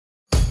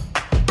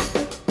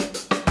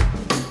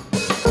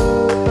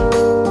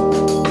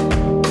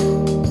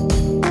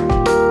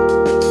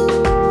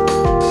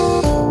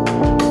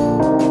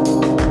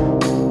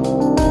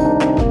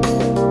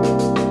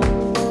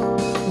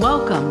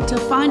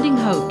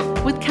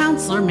with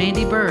Counselor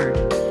Mandy Bird.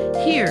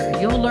 Here,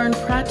 you'll learn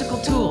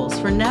practical tools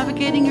for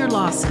navigating your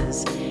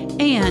losses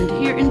and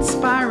hear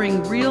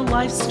inspiring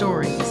real-life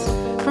stories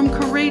from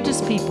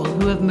courageous people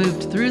who have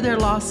moved through their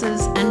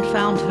losses and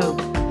found hope,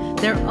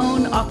 their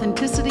own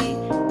authenticity,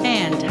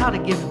 and how to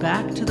give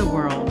back to the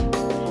world.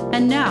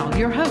 And now,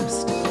 your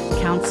host,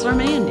 Counselor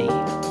Mandy.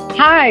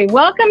 Hi,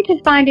 welcome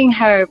to Finding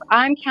Hope.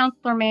 I'm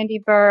Counselor Mandy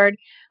Bird.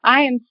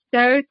 I am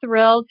so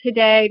thrilled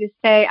today to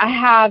say I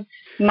have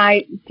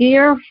my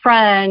dear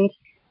friend,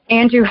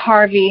 Andrew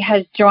Harvey,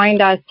 has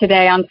joined us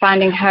today on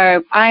Finding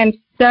Hope. I am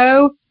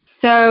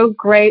so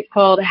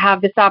grateful to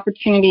have this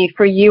opportunity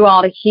for you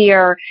all to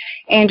hear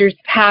Andrew's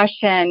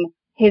passion,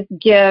 his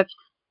gifts,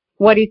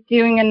 what he's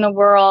doing in the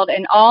world,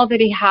 and all that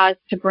he has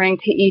to bring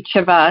to each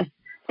of us.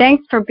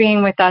 Thanks for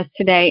being with us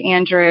today,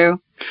 Andrew.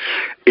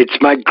 It's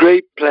my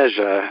great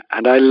pleasure,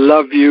 and I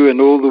love you and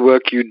all the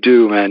work you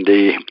do,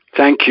 Mandy.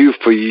 Thank you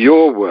for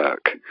your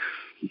work.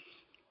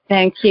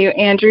 Thank you,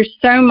 Andrew,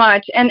 so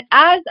much. And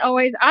as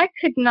always, I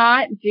could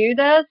not do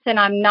this, and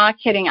I'm not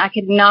kidding, I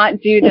could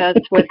not do this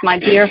with my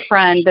dear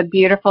friend, the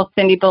beautiful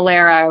Cindy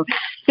Bolero.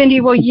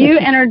 Cindy, will you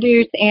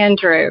introduce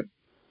Andrew?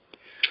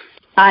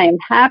 I am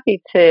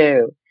happy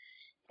to.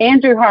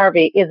 Andrew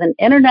Harvey is an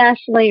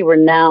internationally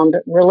renowned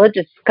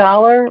religious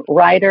scholar,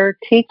 writer,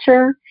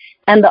 teacher,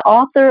 and the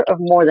author of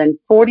more than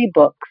 40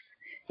 books,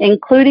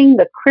 including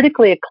the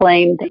critically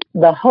acclaimed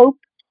The Hope,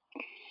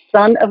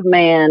 Son of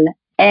Man,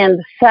 and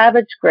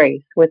Savage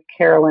Grace with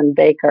Carolyn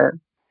Baker.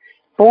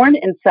 Born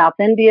in South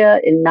India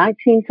in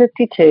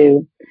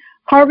 1952,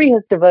 Harvey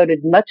has devoted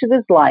much of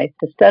his life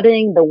to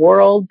studying the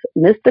world's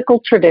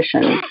mystical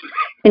traditions,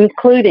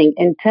 including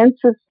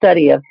intensive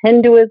study of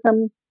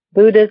Hinduism,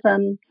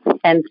 Buddhism,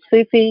 and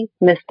Sufi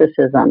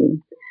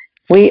mysticism.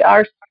 We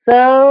are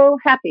so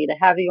happy to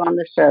have you on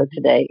the show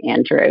today,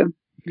 Andrew.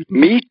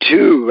 Me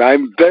too.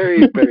 I'm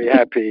very, very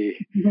happy.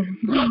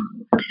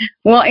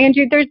 Well,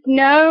 Andrew, there's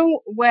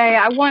no way,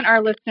 I want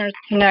our listeners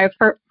to know,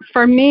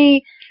 for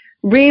me,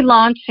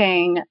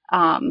 relaunching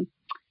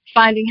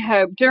Finding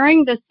Hope,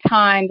 during this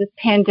time, this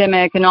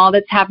pandemic and all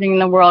that's happening in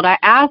the world, I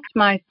asked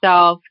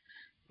myself,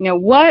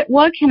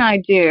 what can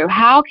I do?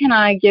 How can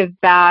I give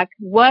back?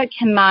 What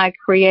can my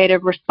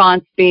creative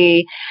response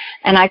be?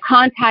 And I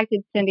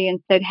contacted Cindy and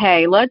said,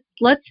 hey,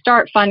 let's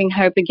start Finding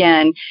Hope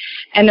again.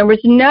 And there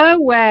was no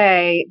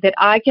way that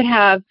I could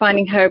have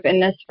Finding Hope in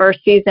this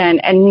first season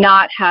and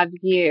not have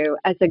you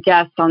as a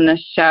guest on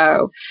this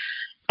show.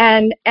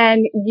 And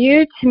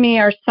you, to me,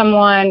 are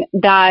someone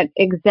that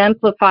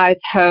exemplifies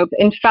hope.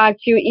 In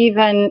fact, you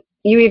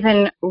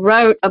even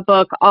wrote a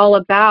book all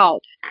about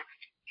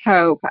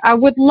hope. I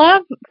would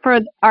love for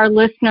our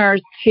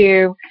listeners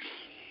to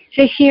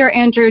hear,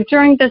 Andrew,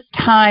 during this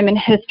time in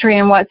history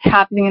and what's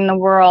happening in the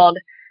world,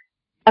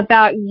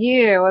 about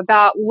you,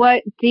 about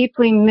what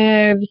deeply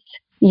moves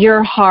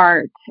your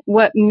heart,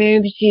 what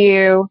moves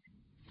you,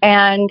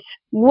 and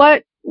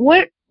what's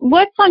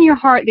on your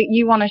heart that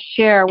you want to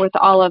share with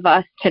all of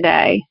us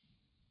today.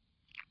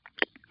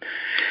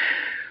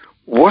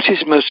 What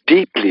is most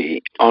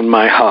deeply on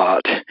my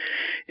heart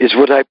is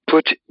what I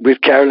put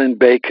with Carolyn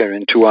Baker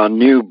into our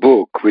new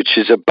book, which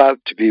is about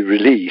to be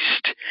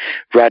released,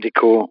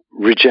 Radical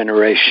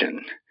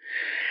Regeneration.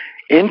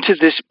 Into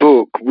this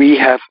book, we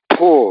have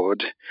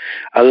poured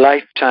a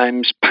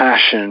lifetime's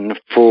passion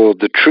for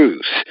the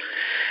truth,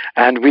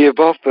 and we have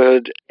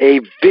offered a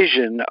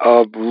vision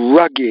of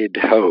rugged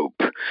hope,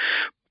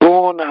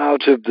 born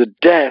out of the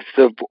death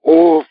of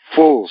all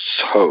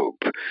false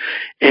hope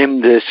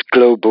in this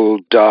global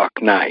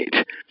dark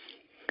night.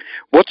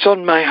 What's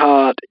on my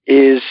heart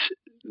is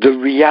the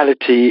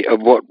reality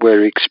of what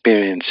we're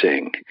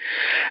experiencing.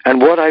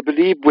 And what I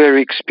believe we're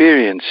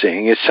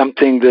experiencing is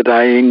something that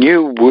I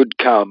knew would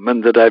come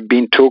and that I've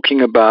been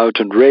talking about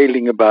and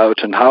railing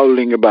about and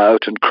howling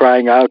about and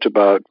crying out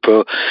about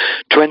for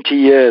 20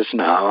 years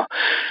now.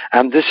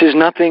 And this is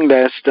nothing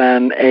less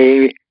than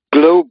a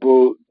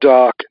global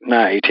dark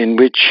night in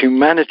which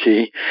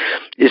humanity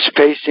is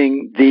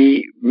facing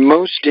the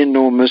most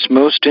enormous,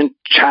 most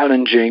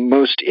challenging,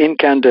 most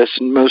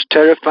incandescent, most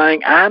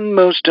terrifying, and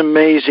most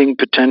amazing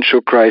potential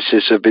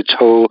crisis of its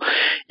whole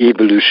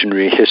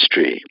evolutionary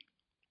history.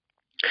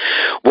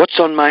 What's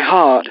on my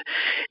heart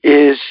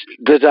is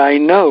that I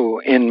know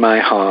in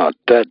my heart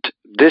that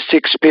this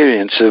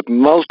experience of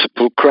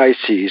multiple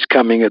crises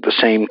coming at the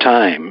same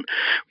time,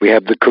 we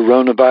have the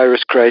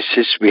coronavirus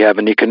crisis, we have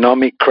an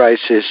economic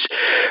crisis,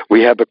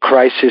 we have a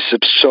crisis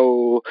of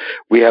soul,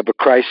 we have a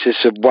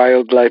crisis of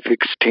wildlife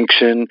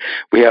extinction,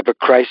 we have a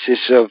crisis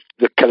of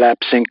the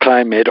collapsing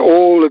climate,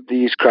 all of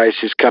these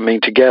crises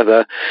coming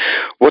together.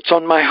 What's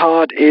on my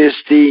heart is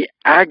the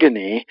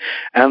agony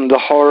and the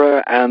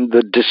horror and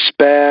the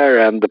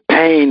despair and the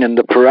pain and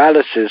the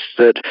paralysis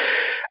that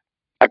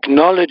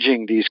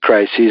acknowledging these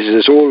crises,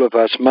 as all of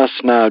us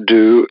must now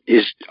do,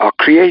 are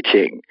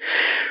creating.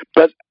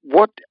 But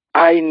what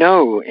I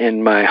know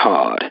in my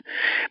heart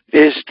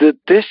is that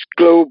this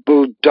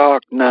global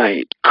dark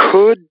night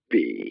could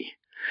be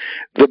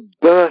the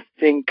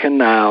birthing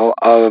canal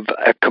of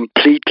a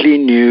completely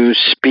new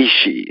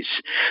species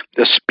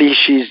a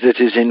species that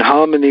is in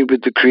harmony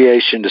with the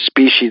creation, a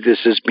species that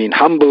has been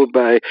humbled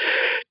by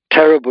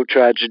terrible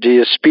tragedy,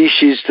 a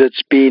species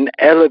that's been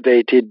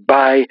elevated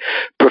by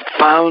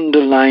profound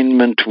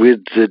alignment with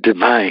the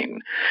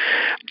divine.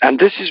 And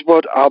this is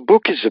what our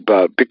book is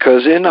about,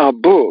 because in our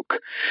book,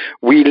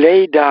 we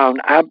lay down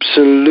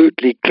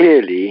absolutely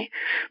clearly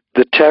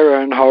the terror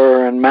and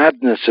horror and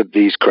madness of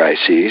these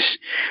crises.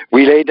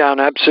 We lay down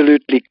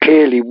absolutely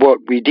clearly what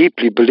we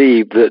deeply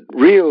believe, that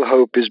real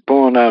hope is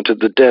born out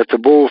of the death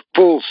of all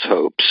false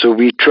hopes. So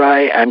we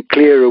try and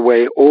clear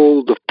away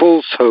all the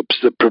false hopes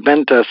that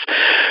prevent us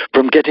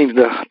from getting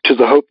to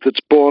the hope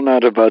that's born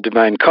out of our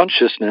divine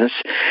consciousness.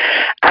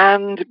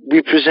 And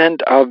we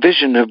present our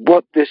vision of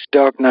what this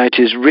dark night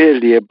is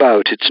really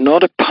about. It's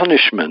not a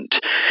punishment.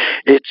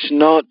 It's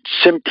not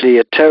simply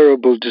a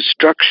terrible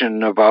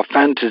destruction of our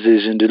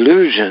fantasies and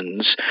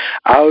illusions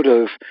out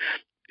of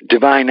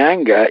divine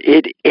anger.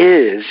 It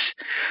is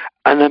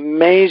an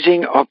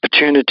amazing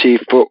opportunity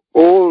for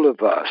all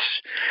of us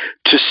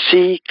to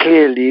see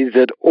clearly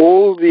that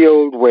all the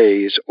old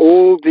ways,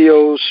 all the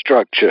old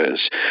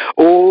structures,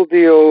 all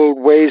the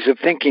old ways of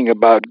thinking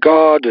about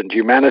God and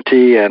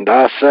humanity and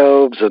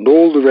ourselves and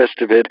all the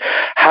rest of it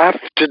have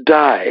to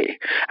die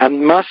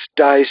and must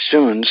die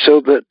soon,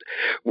 so that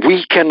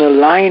we can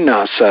align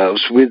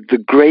ourselves with the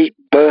great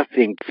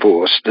birthing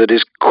force that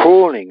is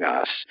calling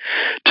us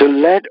to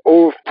let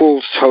all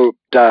false hope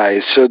die,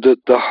 so that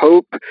the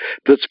hope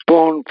that's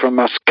born from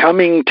us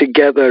coming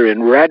together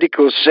in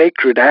radical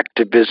sacred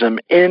activism,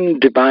 in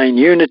divine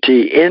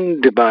unity,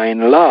 in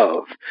divine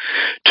love,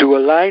 to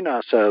align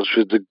ourselves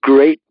with the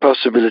great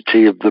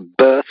possibility of the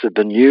birth of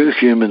a new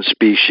human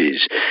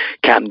species,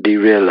 can be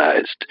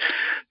realized.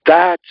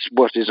 That's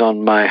what is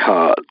on my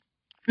heart.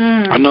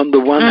 And on the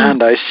one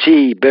hand, I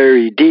see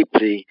very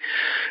deeply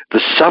the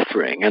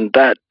suffering, and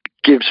that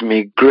gives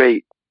me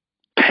great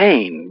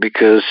pain,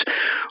 because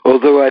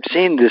although I've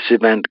seen this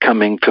event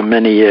coming for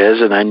many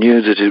years and I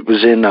knew that it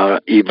was in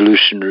our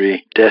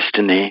evolutionary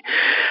destiny,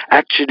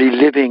 actually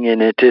living in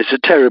it is a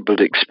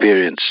terrible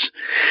experience.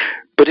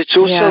 But it's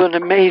also an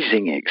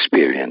amazing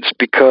experience,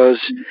 because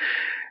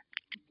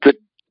the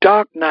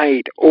dark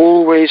night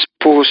always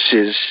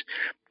forces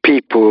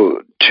people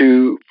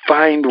to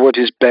find what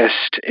is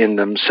best in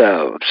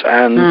themselves.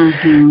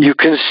 And you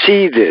can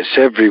see this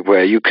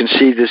everywhere. You can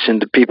see this in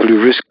the people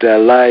who risk their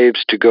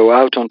lives to go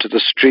out onto the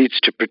streets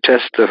to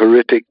protest the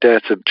horrific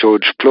death of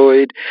George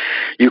Floyd.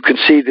 You can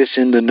see this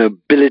in the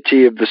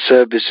nobility of the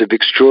service of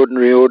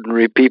extraordinary,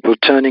 ordinary people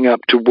turning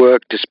up to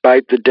work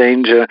despite the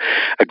danger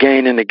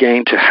again and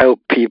again to help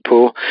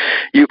people.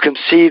 You can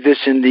see this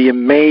in the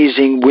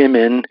amazing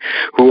women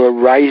who are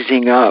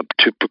rising up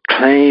to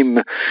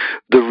proclaim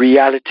the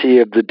reality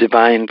of the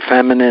divine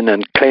feminine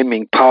and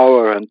claiming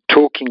power and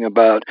talking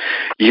about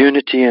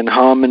unity and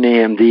harmony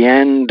and the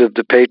end of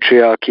the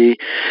patriarchy.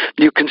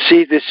 You can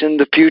see this in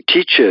the few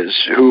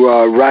teachers who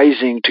are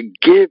rising to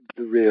give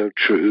the real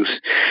truth.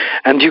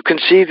 And you can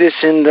see this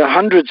in the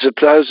hundreds of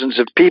thousands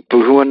of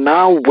people who are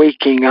now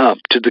waking up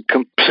to the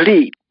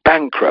complete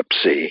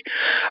bankruptcy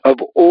of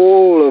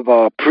all of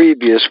our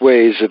previous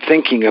ways of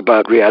thinking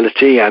about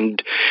reality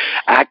and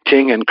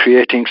acting and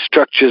creating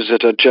structures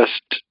that are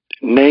just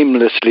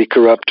namelessly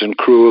corrupt and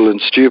cruel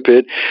and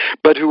stupid,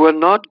 but who are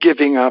not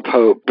giving up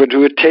hope, but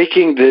who are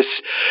taking this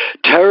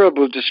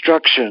terrible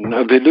destruction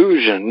of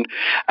illusion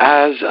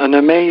as an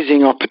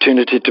amazing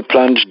opportunity to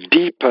plunge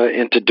deeper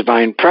into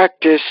divine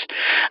practice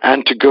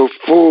and to go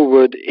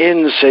forward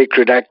in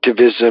sacred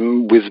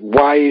activism with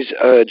wise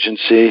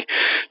urgency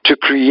to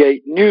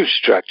create new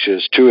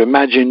structures, to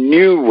imagine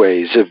new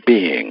ways of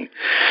being.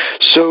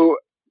 So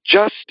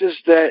just as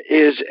there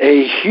is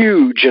a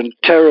huge and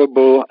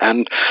terrible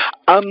and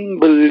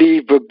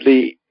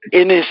unbelievably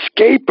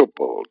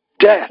inescapable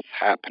death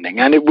happening,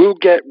 and it will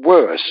get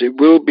worse, it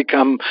will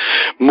become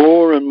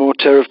more and more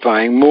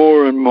terrifying,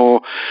 more and more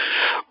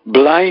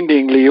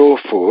blindingly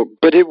awful,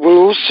 but it will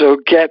also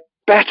get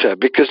better,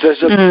 because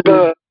there's a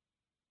birth.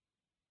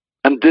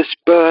 And this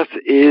birth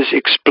is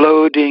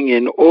exploding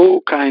in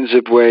all kinds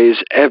of ways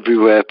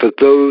everywhere for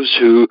those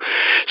who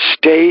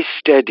stay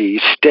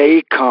steady,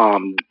 stay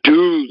calm,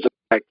 do the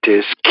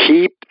practice,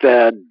 keep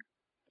their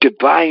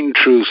divine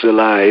truth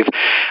alive,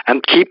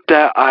 and keep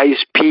their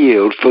eyes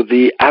peeled for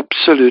the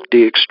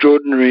absolutely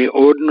extraordinary,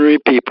 ordinary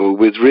people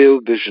with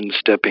real vision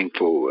stepping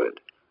forward.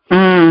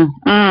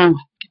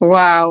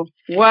 Wow.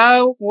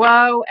 Whoa,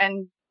 whoa,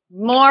 and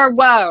more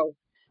whoa.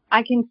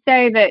 I can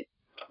say that,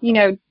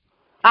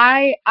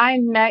 I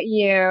met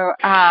you.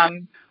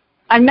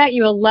 I met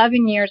you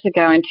 11 years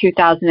ago in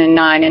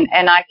 2009, and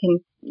I can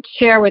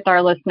share with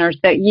our listeners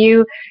that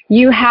you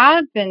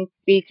have been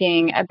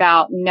speaking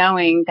about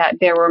knowing that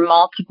there were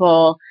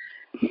multiple,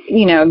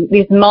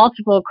 these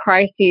multiple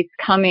crises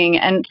coming,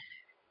 and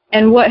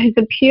what has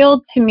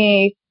appealed to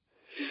me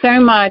so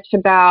much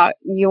about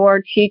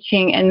your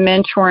teaching and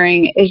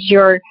mentoring is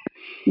your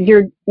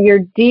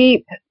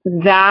deep,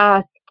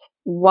 vast,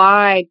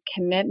 wide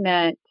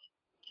commitment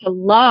to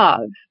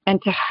love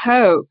and to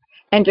hope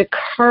and to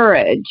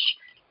courage.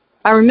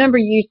 I remember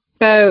you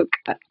spoke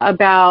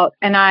about,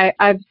 and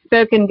I've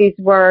spoken these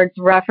words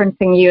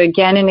referencing you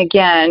again and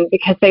again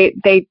because they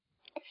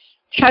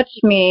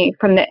touched me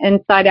from the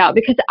inside out,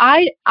 because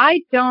I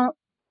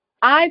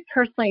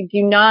personally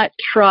do not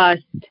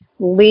trust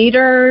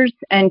leaders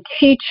and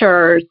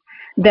teachers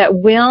that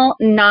will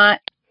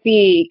not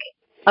speak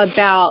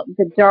about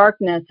the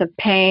darkness of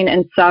pain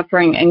and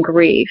suffering and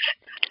grief.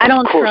 I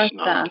don't trust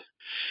them.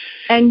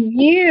 And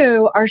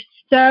you are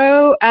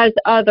so, as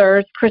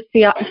others, Chris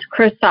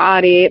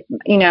Saadi,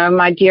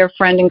 my dear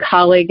friend and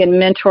colleague and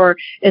mentor,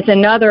 is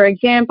another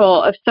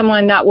example of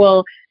someone that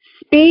will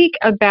speak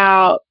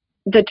about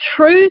the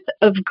truth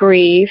of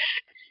grief,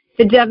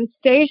 the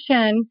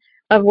devastation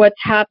of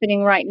what's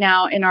happening right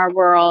now in our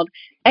world,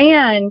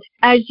 and,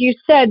 as you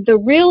said, the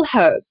real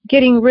hope,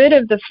 getting rid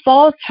of the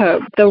false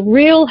hope, the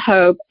real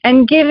hope,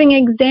 and giving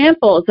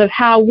examples of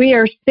how we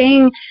are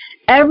seeing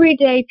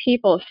everyday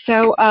people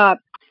show up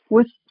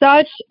with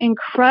such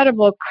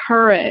incredible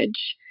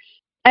courage.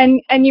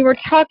 And you were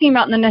talking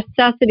about the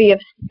necessity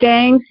of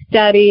staying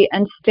steady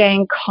and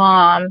staying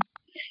calm.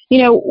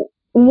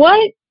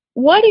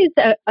 What is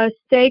a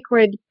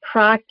sacred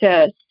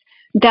practice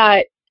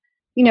that,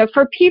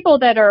 for people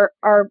that are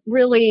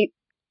really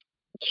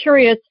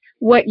curious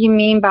what you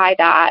mean by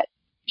that?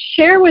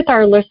 Share with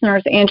our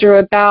listeners, Andrew,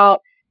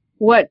 about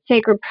what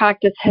sacred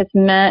practice has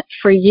meant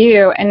for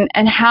you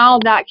and how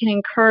that can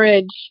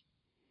encourage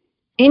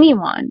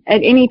anyone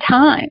at any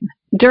time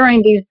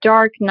during these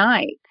dark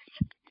nights.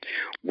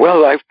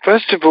 Well, I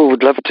first of all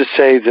would love to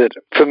say that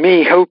for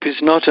me, hope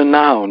is not a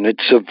noun,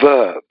 it's a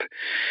verb.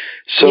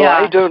 So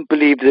I don't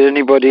believe that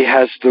anybody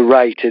has the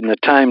right in a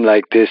time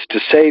like this to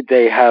say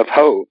they have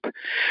hope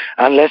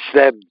unless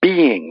they're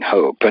being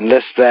hope,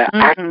 unless they're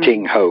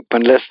acting hope,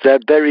 unless their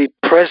very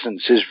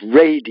presence is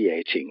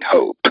radiating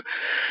hope.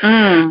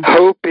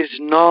 Hope is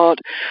not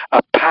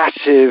a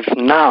passive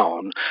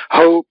noun.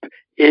 Hope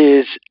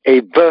is a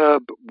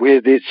verb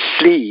with its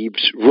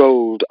sleeves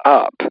rolled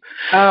up.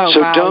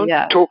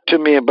 Don't talk to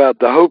me about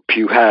the hope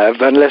you have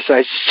unless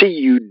I see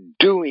you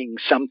doing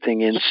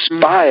something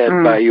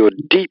inspired by your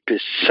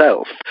deepest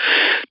self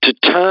to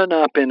turn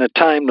up in a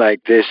time like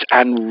this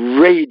and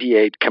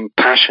radiate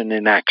compassion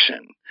in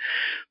action.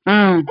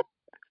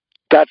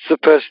 That's the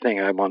first thing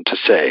I want to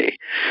say,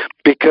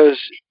 because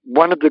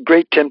one of the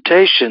great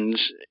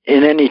temptations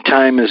in any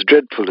time as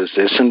dreadful as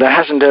this, and there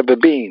hasn't ever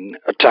been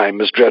a time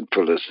as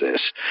dreadful as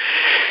this,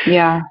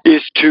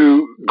 is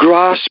to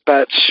grasp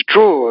at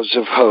straws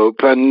of hope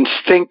and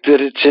think that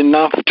it's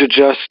enough to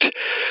just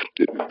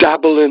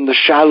dabble in the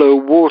shallow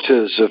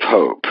waters of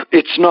hope.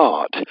 It's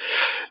not.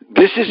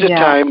 This is a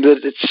time that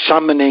it's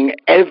summoning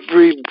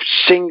every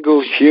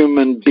single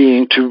human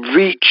being to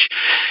reach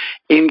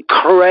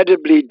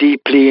incredibly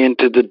deeply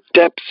into the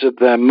depths of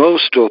their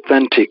most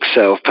authentic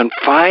self and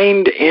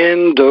find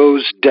in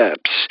those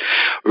depths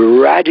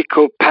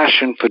radical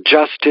passion for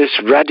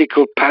justice,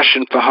 radical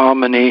passion for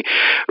harmony,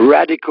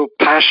 radical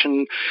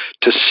passion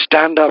to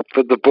stand up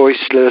for the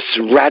voiceless,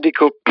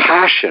 radical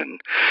passion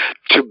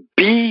to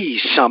be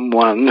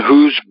someone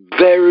whose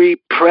very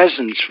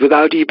presence,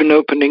 without even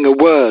opening a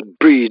word,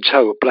 breeds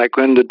hope, like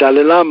when the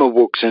Dalai Lama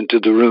walks into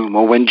the room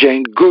or when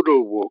Jane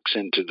Goodall walks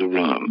into the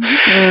room.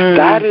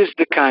 That is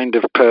the kind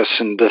of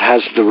person that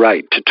has the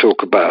right to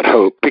talk about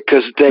hope,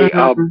 because they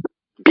are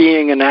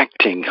being and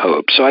acting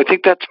hope. So I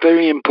think that's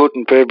very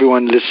important for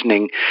everyone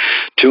listening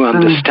to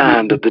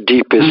understand at the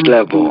deepest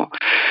level.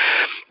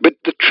 But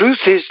the truth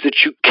is that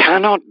you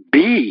cannot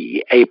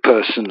be a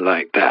person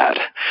like that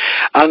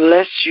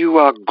unless you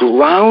are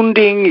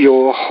grounding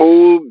your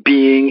whole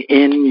being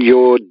in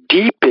your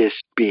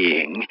deepest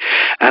being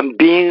and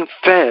being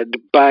fed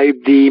by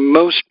the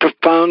most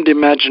profound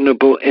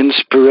imaginable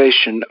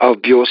inspiration of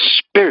your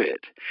spirit.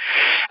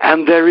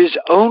 And there is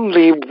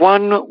only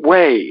one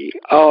way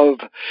of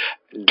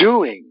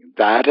doing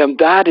that, and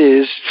that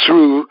is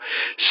through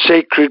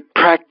sacred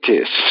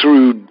practice,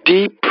 through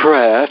deep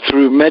prayer,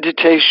 through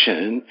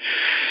meditation,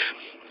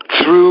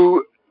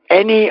 through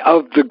any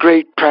of the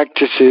great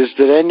practices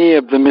that any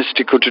of the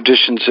mystical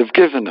traditions have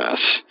given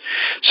us.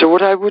 So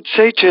what I would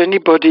say to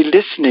anybody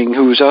listening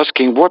who's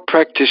asking, what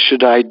practice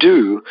should I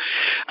do?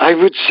 I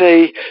would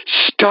say,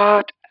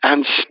 start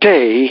and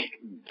stay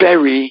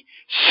very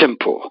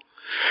simple.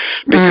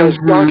 Because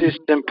God is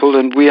simple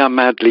and we are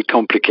madly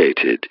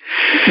complicated.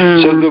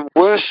 So the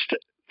worst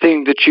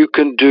thing that you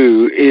can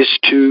do is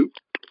to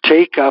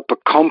take up a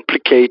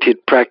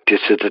complicated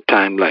practice at a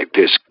time like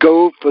this.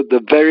 Go for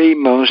the very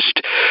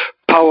most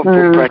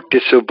powerful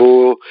practice of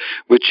all,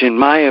 which in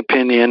my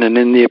opinion and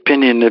in the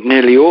opinion of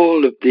nearly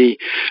all of the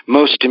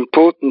most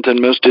important and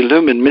most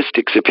illumined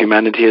mystics of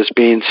humanity, has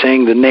been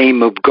saying the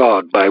name of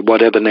God by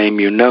whatever name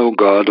you know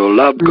God or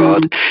love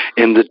God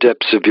in the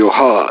depths of your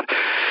heart.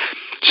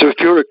 So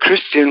if you're a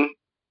Christian,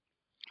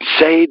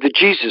 say the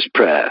Jesus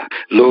prayer,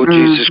 Lord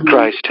Jesus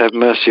Christ, have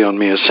mercy on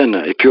me, a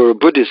sinner. If you're a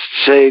Buddhist,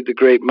 say the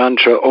great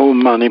mantra,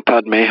 Om Mani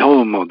Padme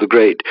Hum, or the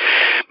great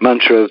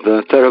mantra of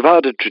the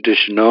Theravada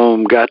tradition,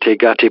 Om Gate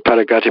Gate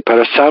Paragate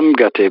Parasam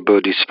Gate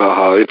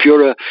Bodhisvaha. If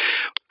you're a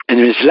an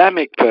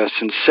Islamic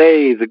person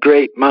say the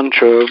great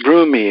mantra of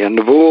Rumi and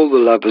of all the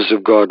lovers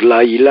of God, La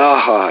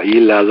ilaha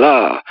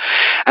illallah.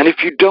 And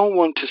if you don't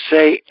want to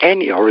say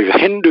any, or a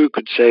Hindu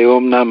could say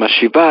Om Namah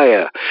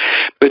Shivaya,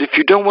 but if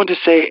you don't want to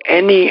say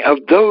any of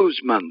those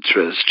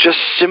mantras, just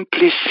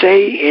simply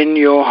say in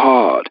your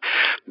heart,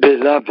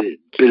 beloved,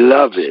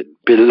 beloved,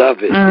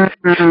 beloved,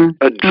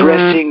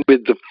 addressing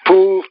with the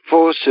full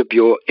force of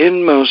your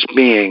inmost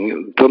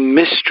being the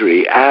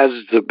mystery as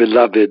the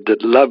beloved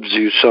that loves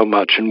you so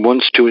much and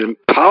wants to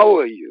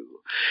empower you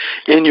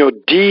in your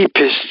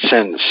deepest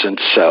sense and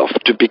self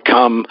to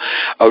become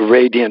a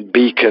radiant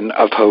beacon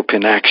of hope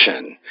in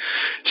action.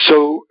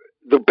 So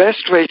the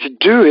best way to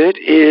do it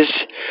is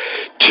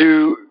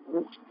to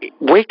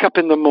wake up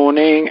in the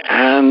morning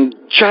and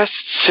just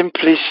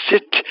simply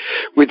sit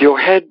with your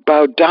head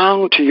bowed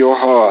down to your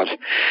heart,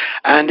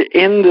 and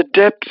in the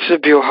depths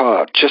of your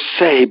heart just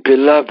say,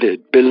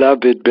 beloved,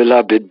 beloved,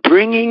 beloved,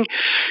 bringing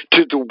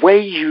to the way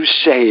you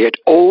say it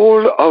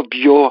all of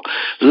your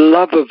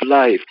love of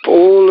life,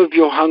 all of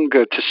your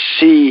hunger to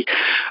see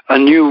a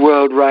new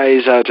world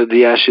rise out of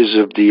the ashes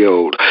of the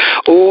old,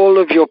 all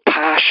of your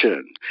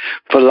passion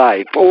for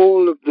life,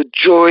 all of the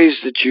joys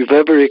that you've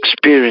ever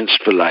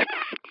experienced for life,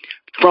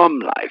 from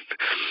life.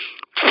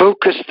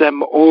 Focus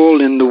them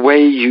all in the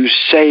way you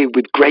say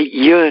with great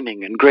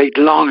yearning and great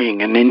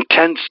longing and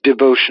intense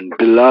devotion,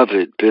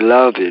 beloved,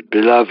 beloved,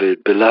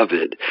 beloved,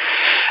 beloved.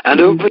 And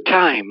over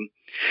time,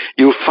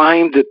 you'll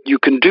find that you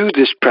can do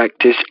this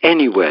practice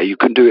anywhere. You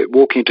can do it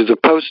walking to the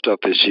post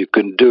office. You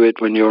can do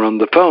it when you're on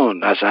the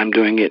phone, as I'm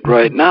doing it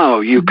right now.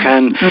 You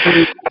can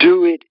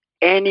do it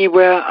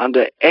anywhere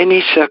under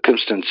any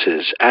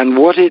circumstances. And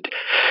what it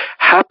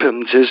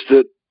happens is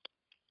that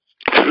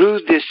through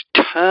this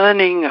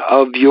turning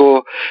of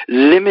your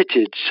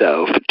limited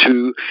self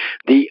to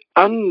the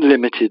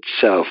unlimited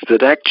self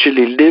that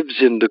actually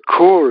lives in the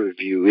core of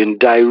you in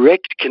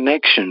direct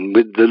connection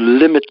with the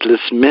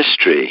limitless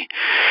mystery,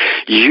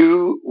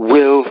 you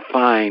will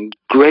find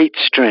great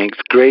strength,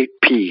 great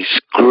peace,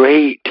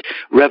 great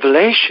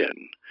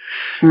revelation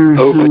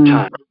over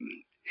time.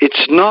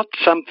 It's not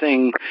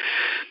something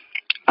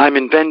I'm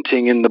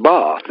inventing in the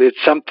bath. It's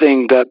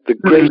something that the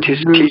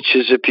greatest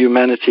teachers of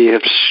humanity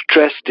have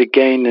stressed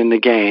again and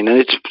again. And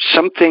it's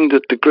something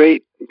that the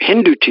great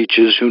Hindu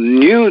teachers who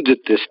knew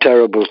that this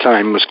terrible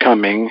time was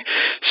coming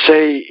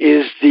say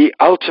is the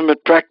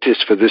ultimate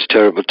practice for this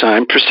terrible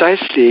time,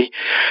 precisely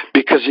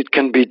because it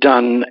can be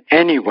done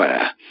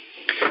anywhere.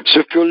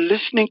 So if you're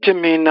listening to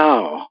me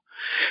now,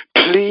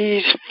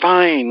 please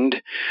find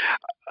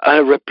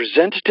a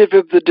representative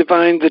of the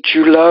divine that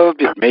you love.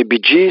 It may be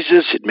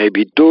Jesus, it may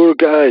be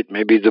Durga, it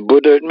may be the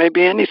Buddha, it may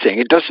be anything.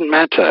 It doesn't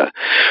matter.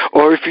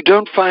 Or if you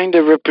don't find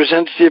a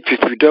representative,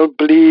 if you don't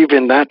believe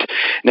in that,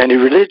 in any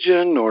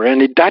religion or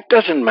any, that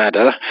doesn't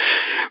matter.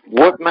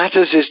 What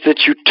matters is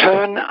that you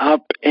turn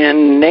up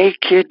in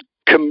naked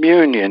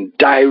communion,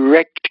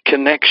 direct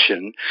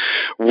connection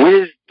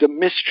with the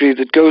mystery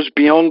that goes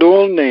beyond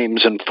all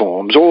names and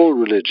forms, all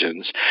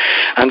religions,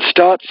 and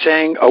start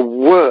saying a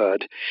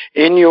word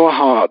in your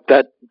heart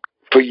that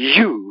for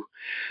you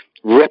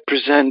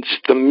represents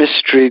the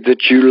mystery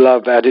that you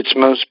love at its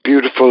most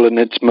beautiful and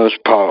its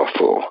most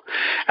powerful.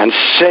 And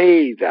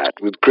say that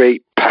with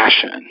great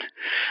passion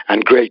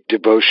and great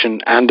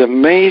devotion and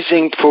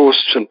amazing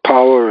force and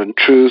power and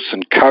truth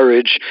and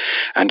courage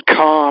and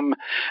calm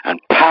and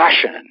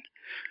passion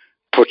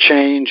for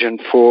change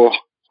and for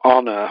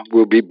honor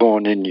will be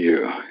born in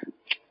you.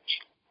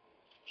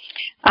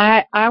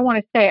 I want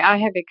to say I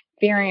have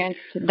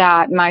experienced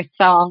that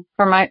myself.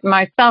 For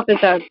myself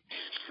as a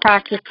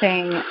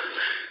practicing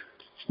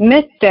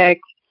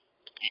mystic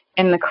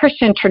in the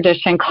Christian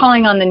tradition,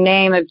 calling on the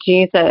name of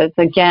Jesus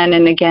again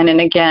and again and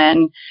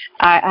again,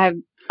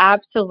 I've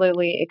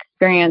absolutely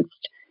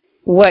experienced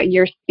what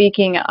you're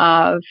speaking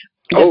of,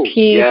 the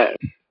peace, yes.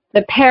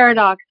 The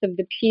paradox of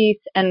the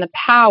peace and the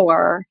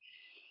power.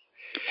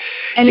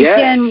 And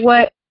again,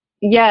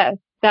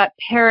 that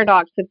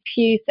paradox of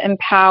peace and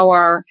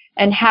power,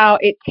 and how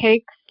it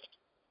takes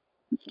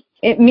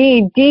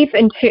me deep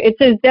into, it's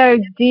as though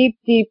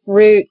deep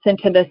roots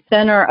into the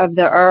center of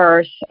the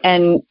earth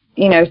and,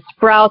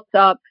 sprouts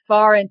up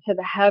far into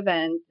the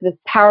heavens, this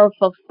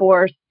powerful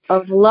force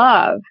of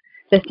love,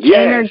 this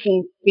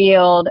energy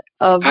field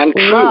of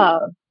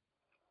love,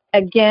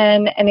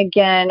 again and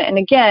again and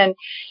again.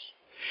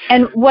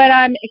 And what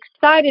I'm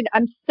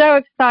so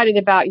excited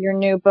about your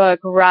new book,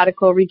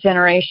 Radical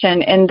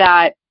Regeneration, in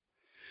that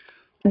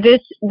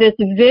this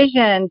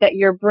vision that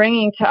you're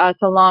bringing to us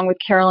along with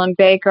Carolyn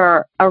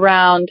Baker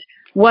around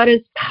what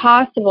is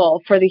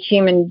possible for the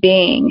human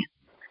being,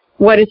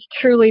 what is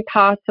truly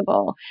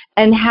possible,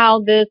 and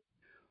how this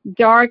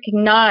dark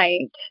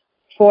night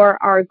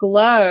for our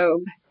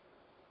globe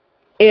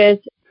is,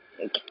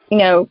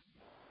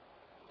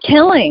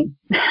 killing,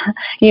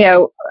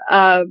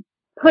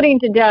 putting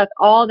to death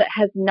all that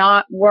has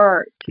not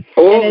worked.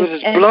 All that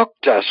has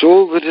blocked us,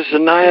 all that has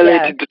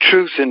annihilated the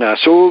truth in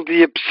us, all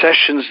the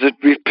obsessions that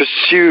we've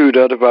pursued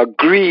out of our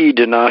greed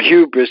and our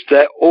hubris,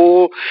 they're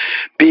all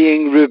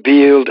being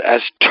revealed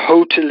as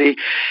totally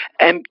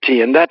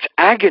empty. And that's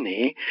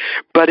agony,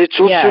 but it's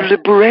also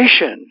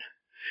liberation.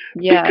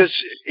 Because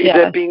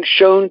they're being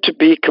shown to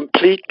be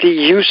completely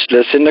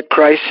useless in a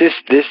crisis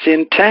this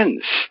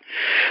intense.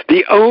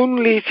 The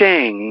only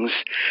things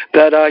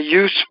that are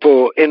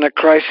useful in a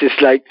crisis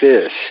like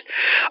this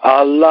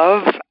are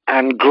love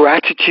and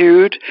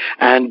gratitude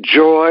and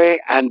joy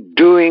and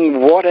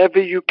doing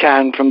whatever you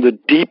can from the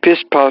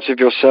deepest part of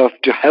yourself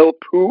to help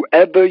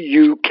whoever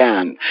you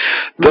can.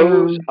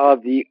 Those are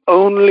the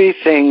only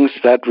things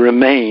that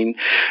remain,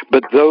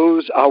 but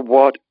those are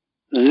what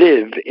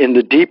live in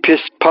the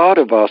deepest part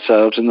of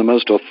ourselves, in the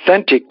most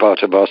authentic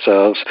part of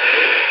ourselves.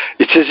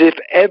 It's as if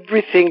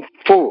everything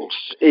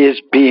false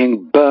is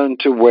being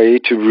burnt away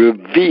to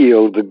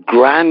reveal the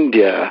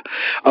grandeur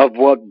of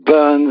what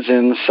burns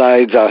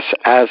inside us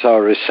as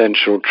our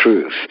essential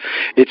truth.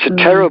 It's a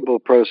terrible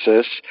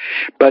process,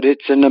 but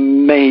it's an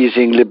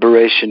amazing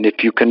liberation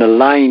if you can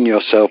align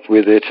yourself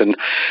with it and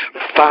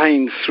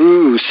find,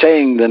 through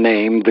saying the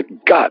name, the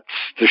guts,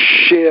 the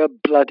sheer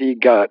bloody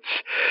guts,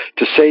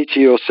 to say to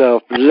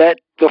yourself, let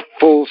the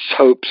false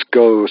hopes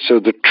go so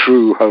the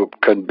true hope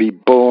can be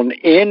born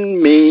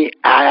in me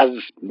as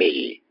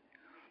me.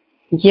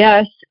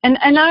 Yes. And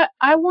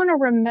I want to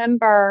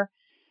remember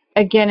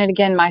again and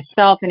again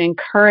myself and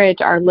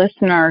encourage our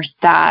listeners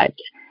that,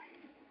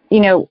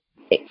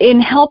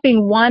 in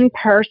helping one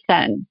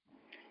person,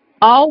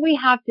 all we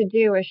have to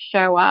do is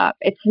show up.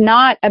 It's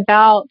not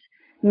about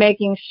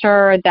making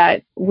sure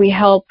that we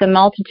help the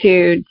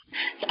multitudes.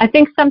 I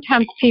think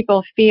sometimes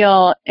people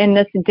feel in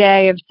this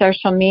day of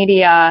social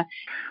media,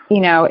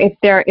 if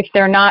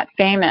they're not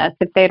famous,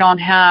 if they don't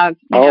have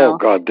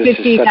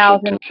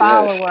 50,000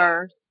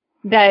 followers,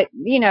 that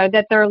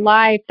that their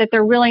life, that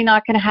they're really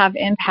not going to have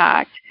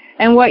impact.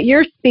 And what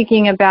you're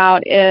speaking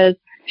about is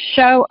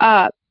show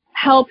up,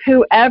 help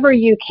whoever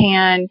you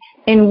can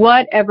in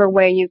whatever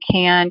way you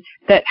can.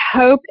 That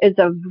hope is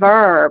a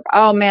verb.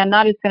 Oh man,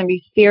 that is going to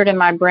be seared in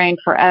my brain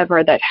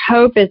forever. That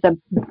hope is a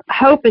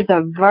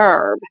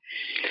verb,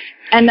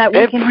 and that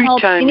we can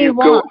help anyone. Every time you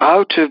go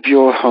out of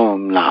your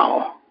home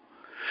now,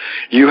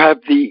 you have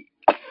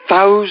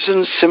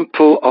 1,000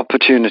 simple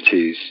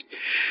opportunities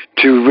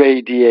to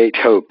radiate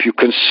hope. You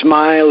can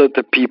smile at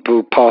the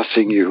people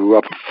passing you who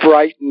are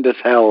frightened as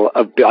hell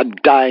of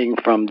dying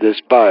from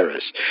this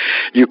virus.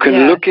 You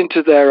can look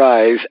into their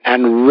eyes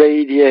and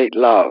radiate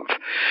love.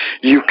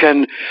 You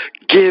can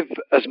give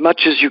as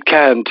much as you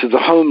can to the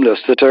homeless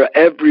that are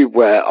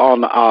everywhere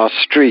on our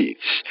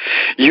streets.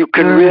 You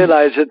can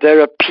realize that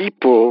there are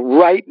people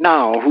right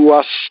now who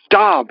are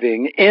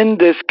starving in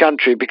this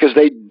country because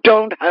they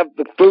don't have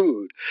the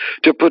food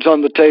to put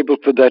on the table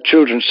for their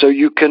children. So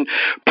you can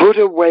put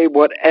away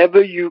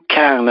whatever you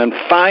can and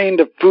find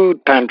a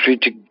food pantry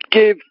to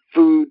give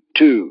food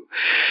to.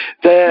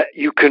 There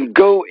you can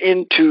go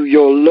into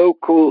your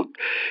local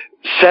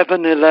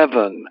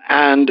 7-Eleven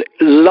and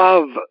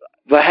love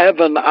the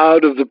heaven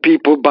out of the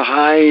people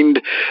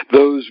behind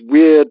those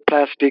weird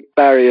plastic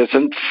barriers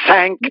and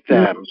thank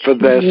them for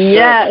their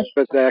service,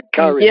 for their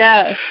courage.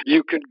 Yes.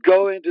 You can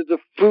go into the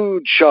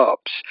food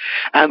shops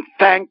and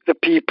thank the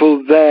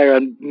people there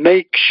and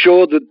make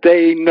sure that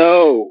they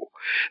know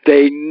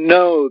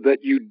that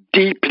you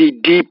deeply,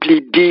 deeply,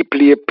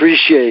 deeply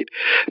appreciate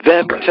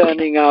them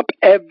turning up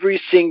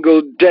every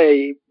single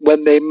day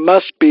when they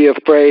must be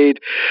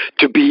afraid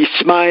to be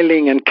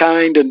smiling and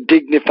kind and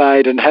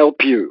dignified and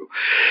help you.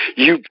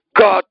 You've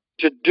got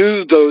to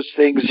do those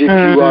things if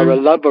you are a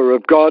lover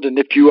of God and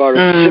if you are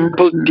a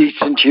simple,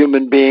 decent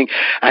human being.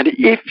 And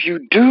if you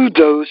do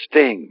those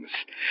things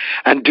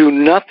and do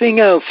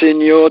nothing else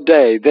in your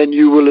day, then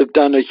you will have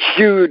done a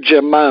huge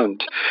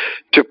amount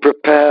to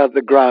prepare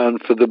the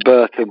ground for the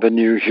birth of a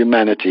new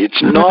humanity.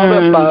 It's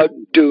not about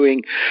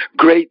doing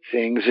great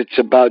things. It's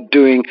about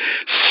doing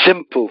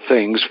simple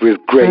things with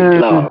great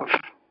love.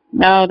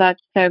 Oh,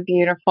 that's so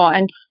beautiful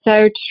and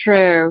so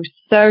true.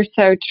 So,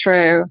 so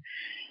true.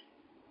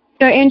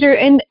 So, Andrew,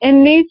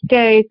 in these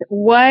days,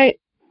 what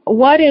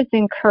is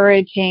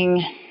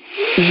encouraging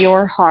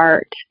your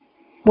heart?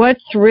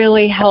 What's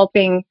really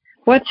helping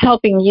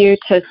you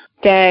to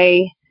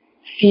stay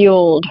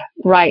fueled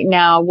right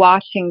now,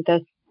 watching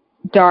this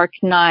dark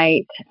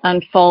night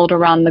unfold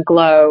around the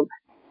globe?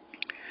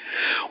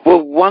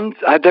 Well,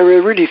 there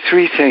are really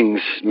three things,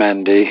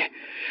 Mandy.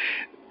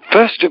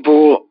 First of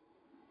all,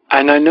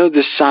 and I know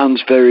this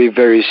sounds very,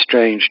 very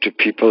strange to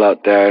people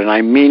out there, and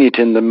I mean it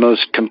in the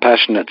most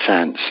compassionate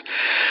sense.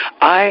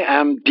 I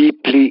am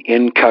deeply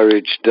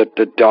encouraged that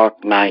the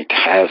dark night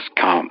has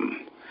come.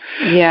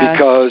 Yeah.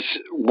 Because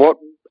what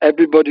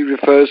everybody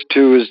refers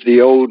to as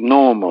the old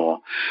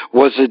normal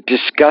was a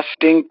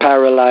disgusting,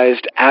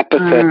 paralyzed,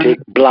 apathetic,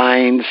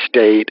 blind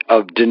state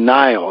of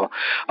denial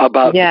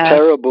about the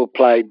terrible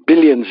plight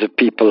billions of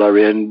people are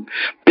in,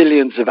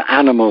 billions of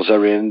animals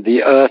are in,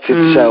 the earth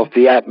itself,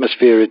 the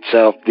atmosphere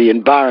itself, the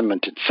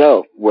environment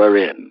itself we're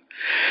in.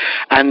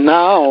 And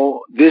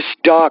now this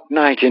dark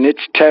night in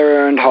its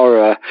terror and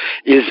horror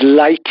is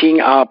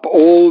lighting up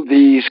all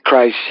these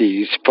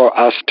crises for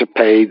us to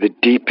pay the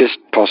deepest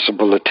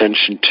possible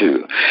attention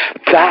to.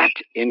 That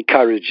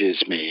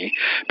encourages me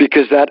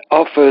because that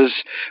offers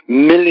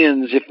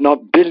millions, if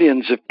not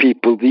billions of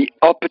people the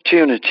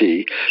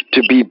opportunity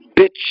to be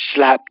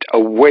bitch-slapped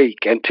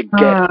awake and to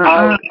get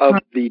out of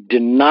the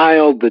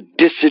denial, the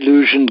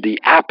disillusion, the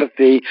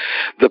apathy,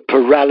 the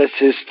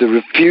paralysis, the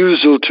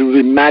refusal to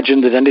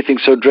imagine that anything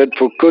so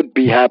dreadful could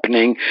be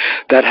happening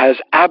that has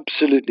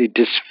absolutely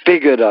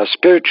disfigured our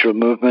spiritual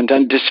movement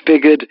and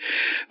disfigured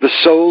the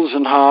souls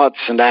and hearts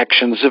and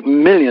actions of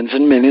millions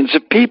and millions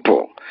of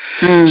people.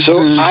 So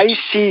I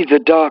see the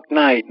dark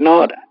night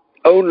not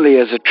only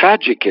as a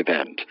tragic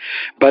event,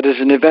 but as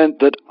an event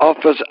that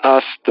offers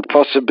us the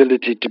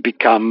possibility to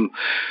become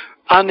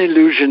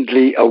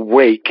unillusionedly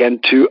awake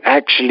and to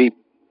actually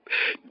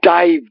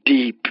dive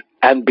deep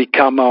and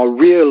become our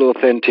real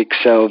authentic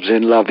selves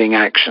in loving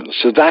action.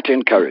 So that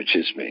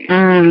encourages me.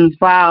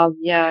 Wow,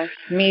 yes,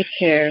 me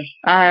too.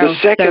 The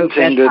second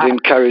thing that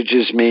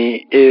encourages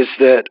me is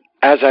that,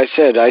 as I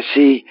said, I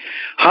see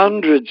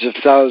hundreds of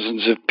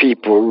thousands of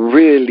people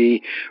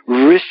really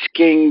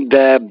risking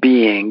their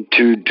being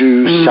to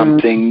do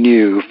something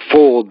new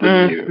for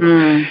the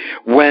new.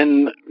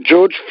 When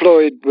George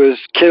Floyd was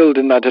killed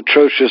in that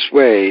atrocious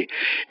way,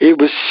 it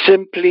was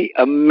simply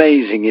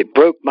amazing. It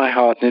broke my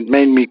heart and it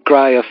made me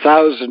cry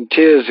 1,000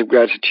 tears of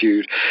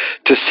gratitude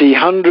to see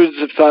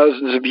hundreds of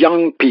thousands of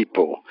young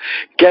people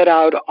get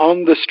out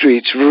on the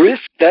streets,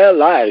 risk their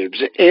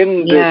lives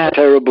in this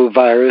terrible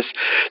virus,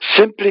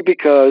 simply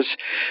because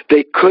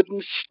they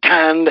couldn't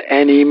stand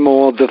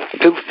anymore the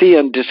filthy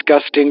and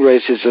disgusting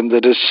racism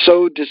that has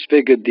so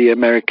disfigured the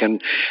American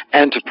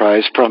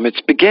enterprise from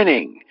its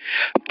beginning.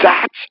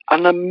 That's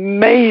an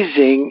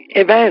amazing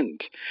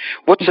event.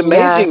 What's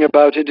amazing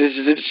about it is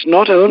that it's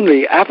not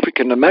only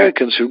African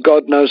Americans who,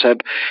 God knows, have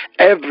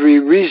every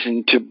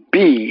reason to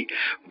be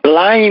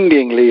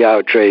blindingly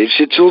outraged.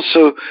 It's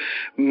also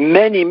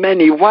many,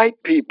 many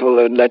white people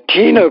and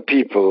Latino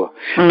people,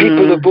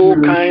 people of all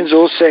kinds,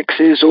 all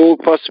sexes, all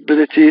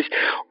possibilities,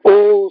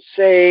 all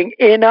saying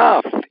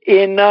enough,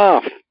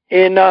 enough,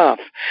 enough,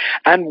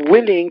 and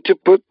willing to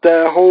put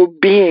their whole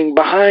being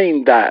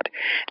behind that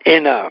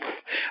enough.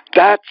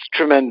 That's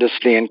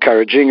tremendously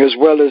encouraging, as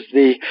well as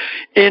the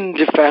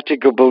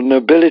indefatigable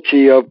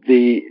nobility of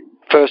the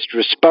first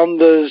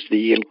responders,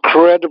 the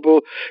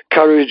incredible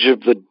courage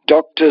of the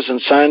doctors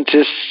and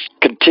scientists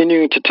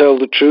continuing to tell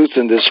the truth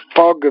in this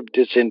fog of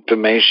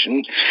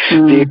disinformation,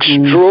 the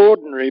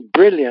extraordinary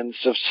brilliance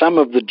of some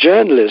of the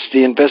journalists,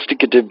 the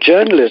investigative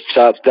journalists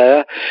out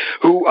there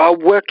who are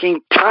working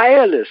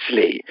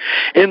tirelessly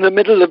in the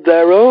middle of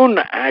their own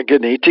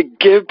agony to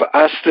give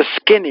us the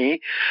skinny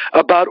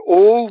about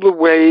all the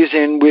ways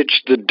in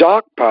which the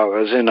dark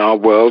powers in our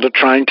world are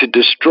trying to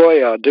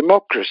destroy our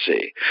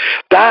democracy.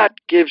 That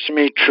gives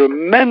me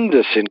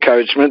tremendous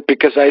encouragement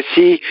because I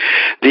see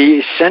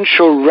the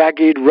essential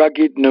ragged,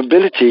 rugged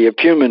nobility of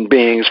human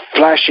beings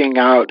flashing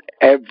out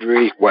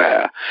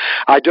everywhere.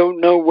 I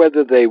don't know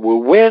whether they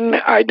will win.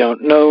 I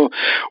don't know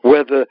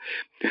whether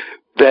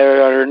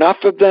there are enough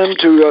of them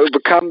to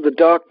overcome the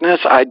darkness.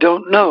 I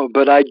don't know,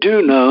 but I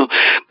do know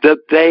that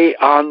they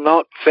are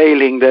not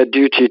failing their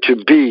duty to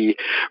be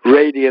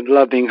radiant,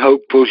 loving,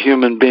 hopeful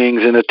human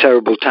beings in a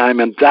terrible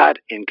time, and that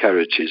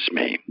encourages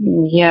me.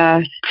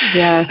 Yes,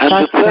 yes. And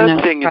the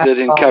third thing that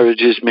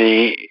encourages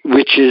me,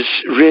 which is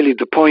really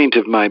the point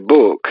of my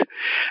book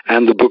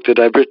and the book that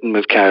I've written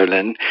with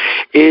Carolyn,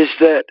 is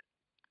that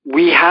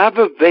we have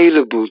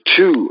available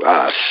to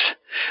us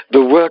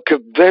the work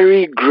of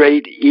very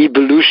great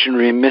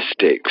evolutionary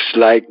mystics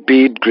like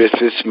Bede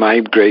Griffiths,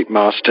 my great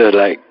master,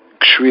 like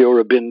Sri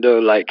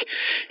Aurobindo, like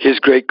his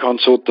great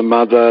consort, the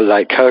mother,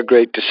 like her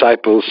great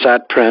disciple,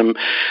 Satprem,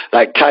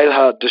 like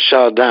Teilhard de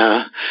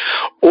Chardin,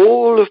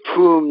 all of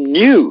whom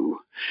knew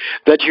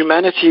that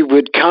humanity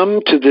would come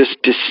to this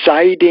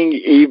deciding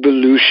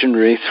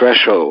evolutionary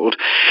threshold,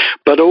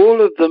 but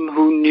all of them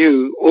who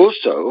knew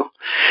also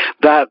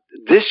that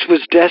this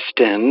was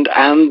destined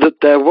and that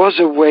there was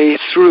a way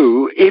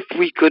through if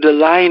we could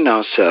align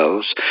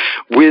ourselves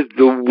with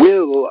the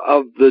will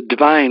of the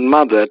Divine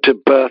Mother to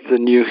birth a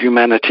new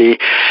humanity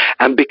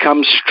and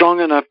become strong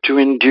enough to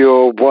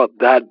endure what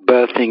that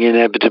birthing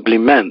inevitably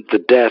meant, the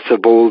death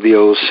of all the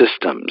old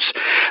systems,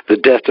 the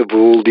death of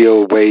all the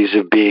old ways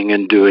of being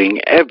and doing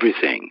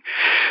everything,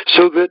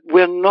 so that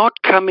we're not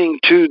coming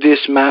to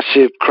this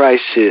massive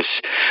crisis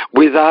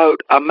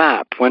without a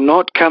map. We're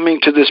not coming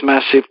to this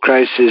massive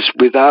crisis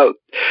without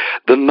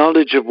the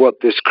knowledge of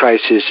what this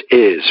crisis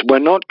is. We're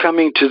not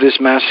coming to this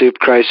massive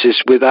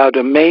crisis without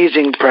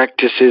amazing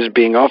practices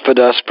being offered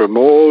us from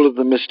all of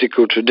the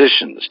mystical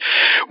traditions.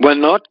 We're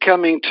not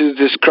coming to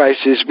this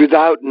crisis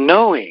without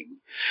knowing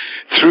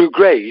through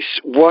grace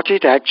what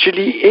it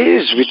actually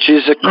is, which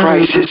is a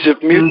crisis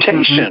of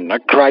mutation, a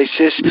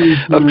crisis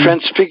of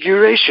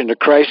transfiguration, a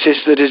crisis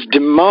that is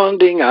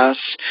demanding us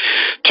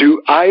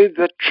to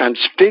either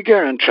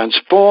transfigure and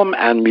transform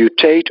and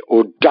mutate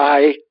or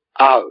die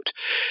out.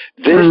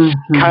 This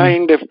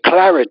kind of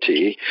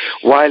clarity,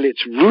 while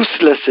it's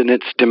ruthless in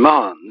its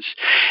demands,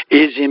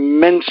 is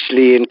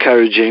immensely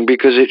encouraging,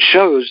 because it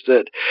shows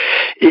that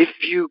if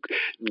you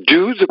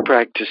do the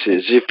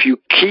practices, if you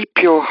keep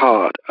your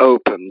heart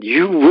open,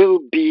 you will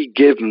be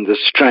given the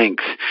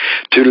strength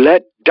to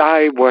let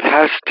die what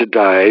has to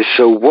die,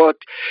 so what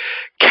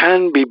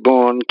can be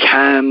born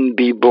can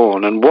be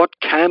born. And what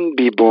can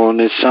be born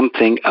is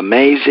something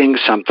amazing,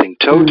 something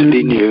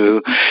totally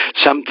new,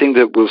 something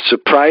that will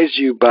surprise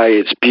you by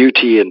its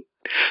beauty and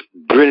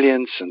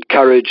brilliance and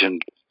courage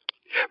and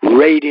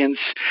radiance,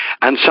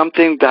 and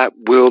something that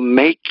will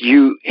make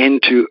you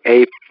into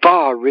a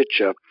far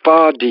richer,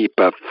 far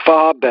deeper,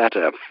 far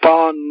better,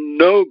 far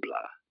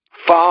nobler,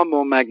 far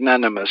more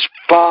magnanimous,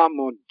 far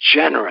more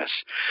generous,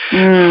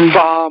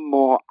 far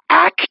more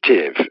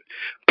active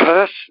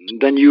person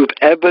than you've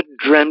ever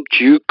dreamt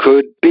you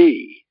could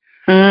be.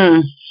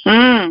 Amen.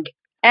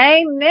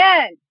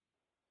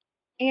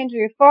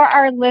 Andrew, for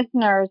our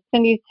listeners,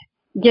 Cindy's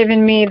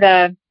given me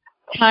the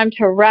time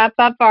to wrap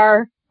up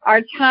our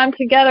time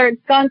together.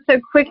 It's gone so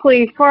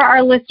quickly. For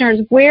our listeners,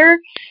 where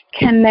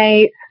can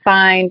they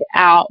find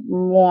out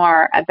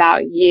more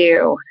about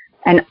you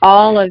and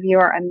all of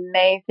your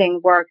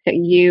amazing work that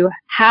you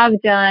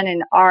have done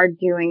and are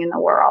doing in the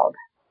world?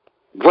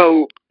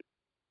 Well,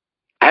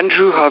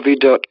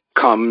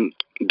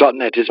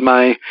 AndrewHarvey.net is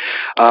my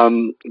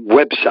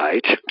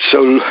website,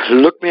 so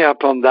look me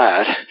up on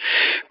that.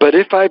 But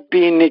if I've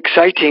been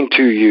exciting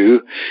to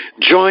you,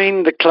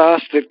 join the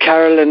class that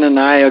Carolyn and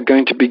I are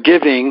going to be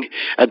giving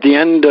at the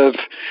end of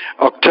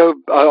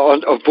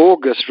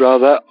August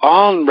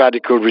on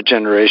radical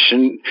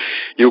regeneration.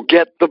 You'll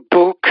get the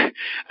book,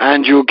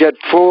 and you'll get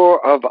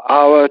 4 of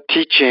our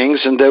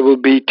teachings, and there will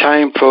be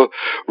time for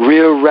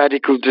real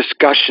radical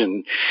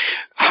discussion.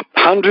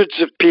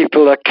 Hundreds of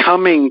people are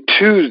coming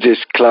to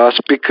this class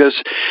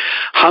because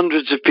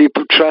hundreds of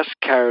people trust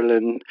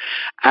Carolyn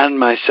and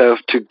myself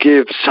to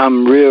give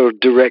some real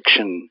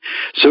direction.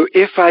 So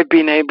if I've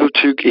been able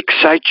to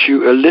excite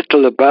you a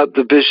little about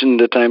the vision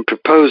that I'm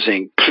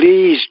proposing,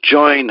 please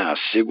join us.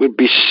 It would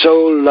be so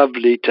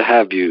lovely to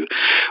have you.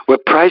 We're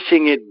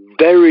pricing it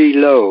very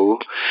low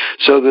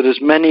so that as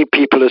many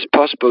people as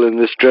possible in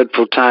this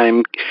dreadful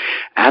time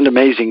and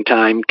amazing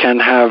time can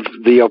have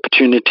the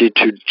opportunity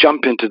to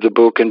jump into the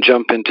book and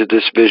jump into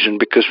this vision,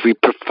 because we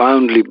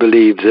profoundly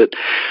believe that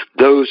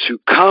those who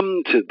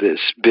come to this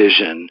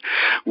vision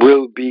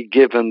will be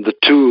given the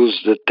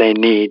tools that they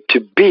need to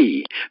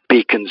be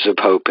beacons of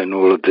hope in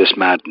all of this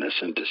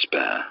madness and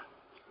despair.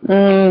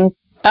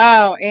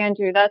 Oh,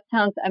 Andrew, that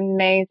sounds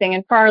amazing.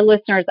 And for our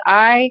listeners,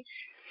 I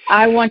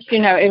want you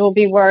to know it will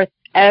be worth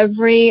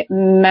every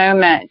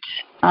moment.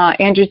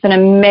 Andrew's an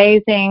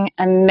amazing,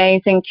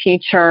 amazing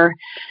teacher,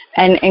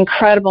 an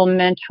incredible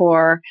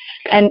mentor.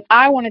 And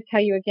I want to tell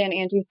you again,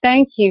 Andrew,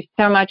 thank you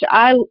so much.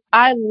 I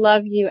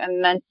love you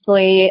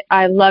immensely.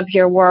 I love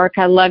your work.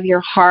 I love your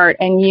heart.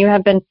 And you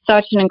have been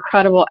such an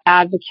incredible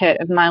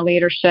advocate of my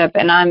leadership.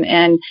 And I'm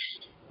in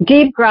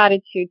deep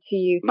gratitude to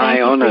you. Thank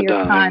you for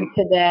your time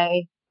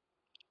today.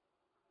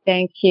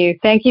 Thank you.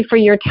 Thank you for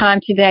your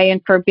time today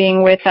and for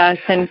being with us.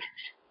 And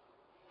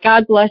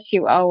God bless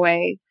you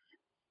always.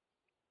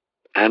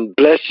 And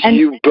bless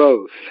you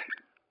both.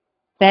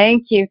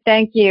 Thank you.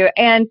 Thank you.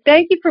 And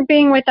thank you for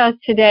being with us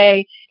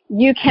today.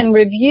 You can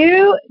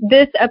review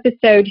this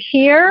episode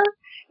here.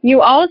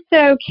 You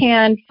also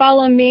can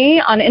follow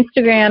me on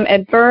Instagram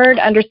at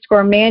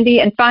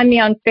bird_Mandy and find me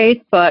on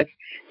Facebook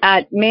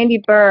at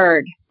Mandy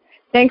Bird.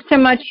 Thanks so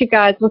much, you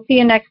guys. We'll see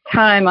you next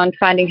time on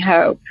Finding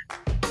Hope.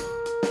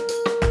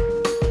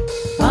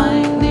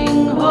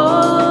 Finding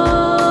Hope.